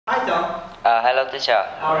Hi Tom. Hello teacher.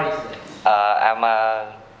 How are you today? I'm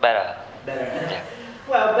better. Better. Yeah.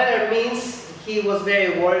 Well, better means he was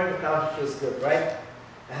very worried, but now he feels good, right?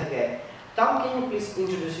 Okay. Tom, can you please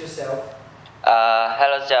introduce yourself?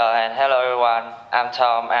 Hello teacher and hello everyone. I'm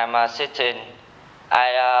Tom. I'm 16.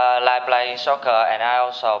 I like playing soccer and I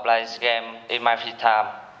also play this game in my free time.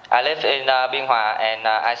 I live in Biên Hòa and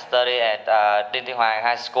I study at Đinh Tiên Hoàng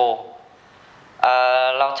High School.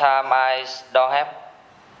 Long time I don't have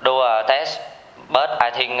do a test, but I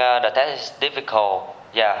think the test is difficult.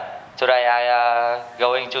 Yeah. Today I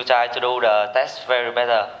going to try to do the test very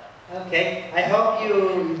better. Okay. I hope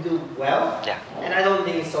you do well. Yeah. And I don't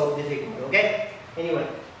think it's so difficult, okay? Anyway,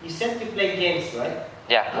 you said you play games, right?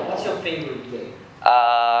 Yeah. What's your favorite game?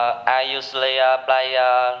 I usually play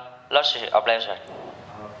Lottery of Legends.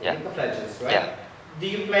 Okay, Yeah. League of Legends, right? Yeah. Do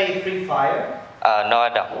you play Free Fire? No, I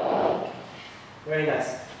don't. Very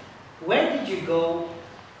nice. Where did you go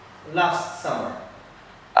last summer?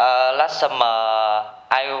 Last summer,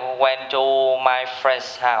 I went to my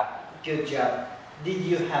friend's house. Good job. Did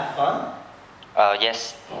you have fun?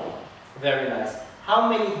 Yes. Very nice. How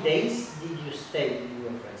many days did you stay in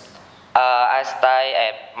your friend's house? I stay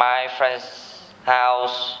at my friend's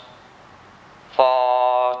house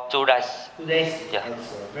for 2 days. 2 days? Yeah.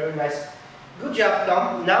 Excellent. Very nice. Good job,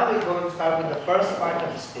 Tom. Now we're going to start with the first part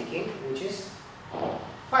of the speaking, which is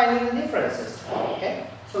finding the differences. Okay?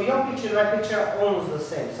 So your picture and my picture are almost the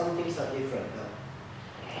same. Some things are different though.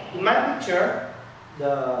 In my picture,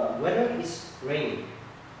 the weather is raining.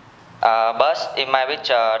 But in my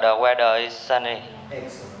picture, the weather is sunny.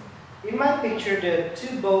 Excellent. In my picture, there are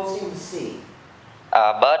 2 boats in the sea.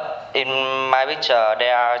 But in my picture,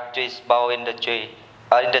 there are 3 boats in the tree,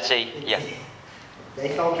 in the sea. Yeah.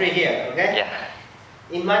 They found 3 here, okay? Yeah.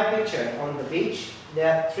 In my picture, on the beach, there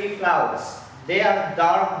are 3 flowers. They are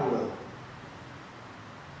dark blue.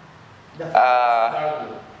 The flowers are dark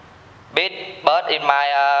blue. But in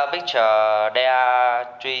my picture, there are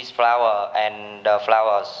 3 flowers and the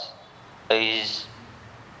flowers is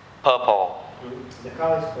purple. The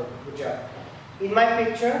color is purple. Good job. In my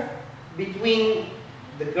picture, between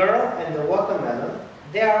the girl and the watermelon,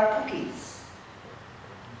 there are cookies.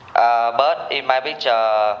 But in my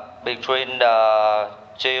picture, between the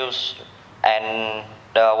juice and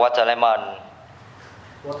the watermelon,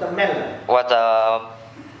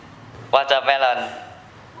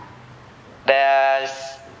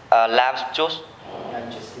 there's lime juice.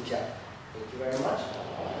 Lime juice. Good job. Thank you very much.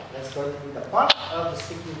 Let's go to the part of the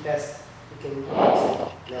speaking test. You can no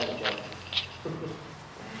joke.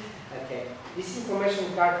 Okay. This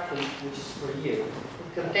information card, which is for you,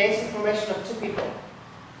 it contains information of 2 people,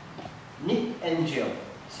 Nick and Jill.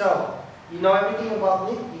 So, you know everything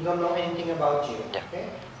about Nick, you don't know anything about Jill. Yeah. Okay?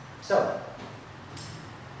 So,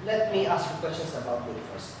 let me ask you questions about Nick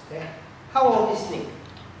first. Okay? How old is Nick?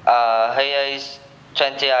 He is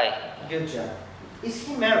 28. Good job. Is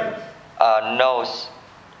he married? No,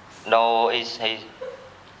 is he?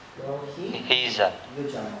 No, He isn't.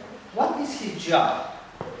 Good job. What is his job?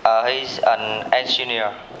 He's an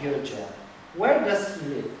engineer. Good job. Where does he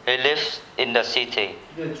live? He lives in the city.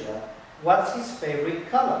 Good job. What's his favorite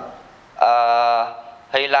color?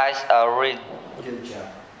 He likes red. Good job.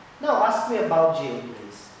 Now ask me about Jill,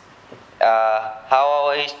 please. How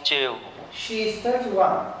old is Jill? She is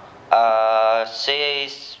 31. She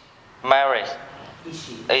is married. Is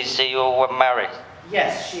she? Is she married?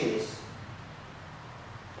 Yes, she is.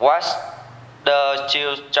 What's the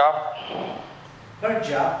Jill's job? Her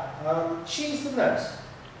job, she is a nurse.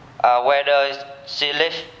 Where does she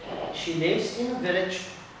live? She lives in a village.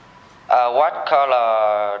 What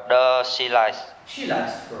color does she like? She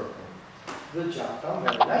likes purple. Good job, Tom.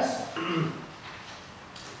 Very nice.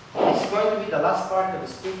 It's going to be the last part of the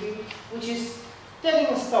speaking, which is telling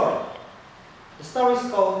a story. The story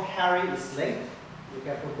is called Harry is Late. Look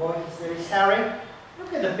at the boy, his name is Harry.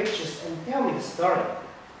 Look at the pictures and tell me the story.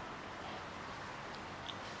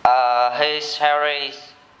 He's Harry.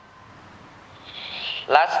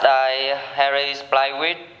 Last day, Harry's played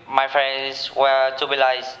with my friends were to be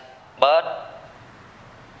late, but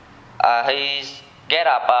he's get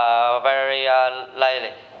up very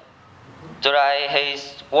late. Today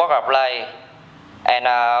he's woke up late and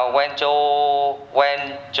when he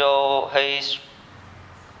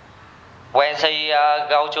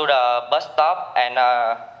go to the bus stop and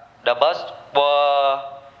the bus were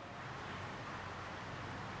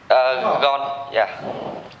gone. Yeah,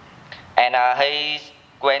 and he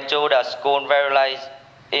went to the school very late.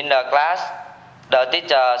 In the class, the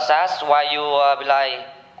teacher asked why you be late,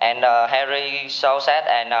 and Harry so sad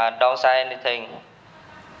and don't say anything.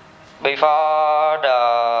 Before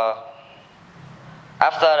the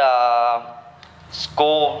After the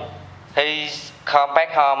school, he come back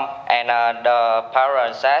home and the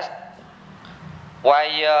parents said, "Why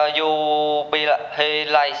you be he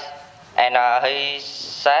late?" And he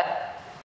said,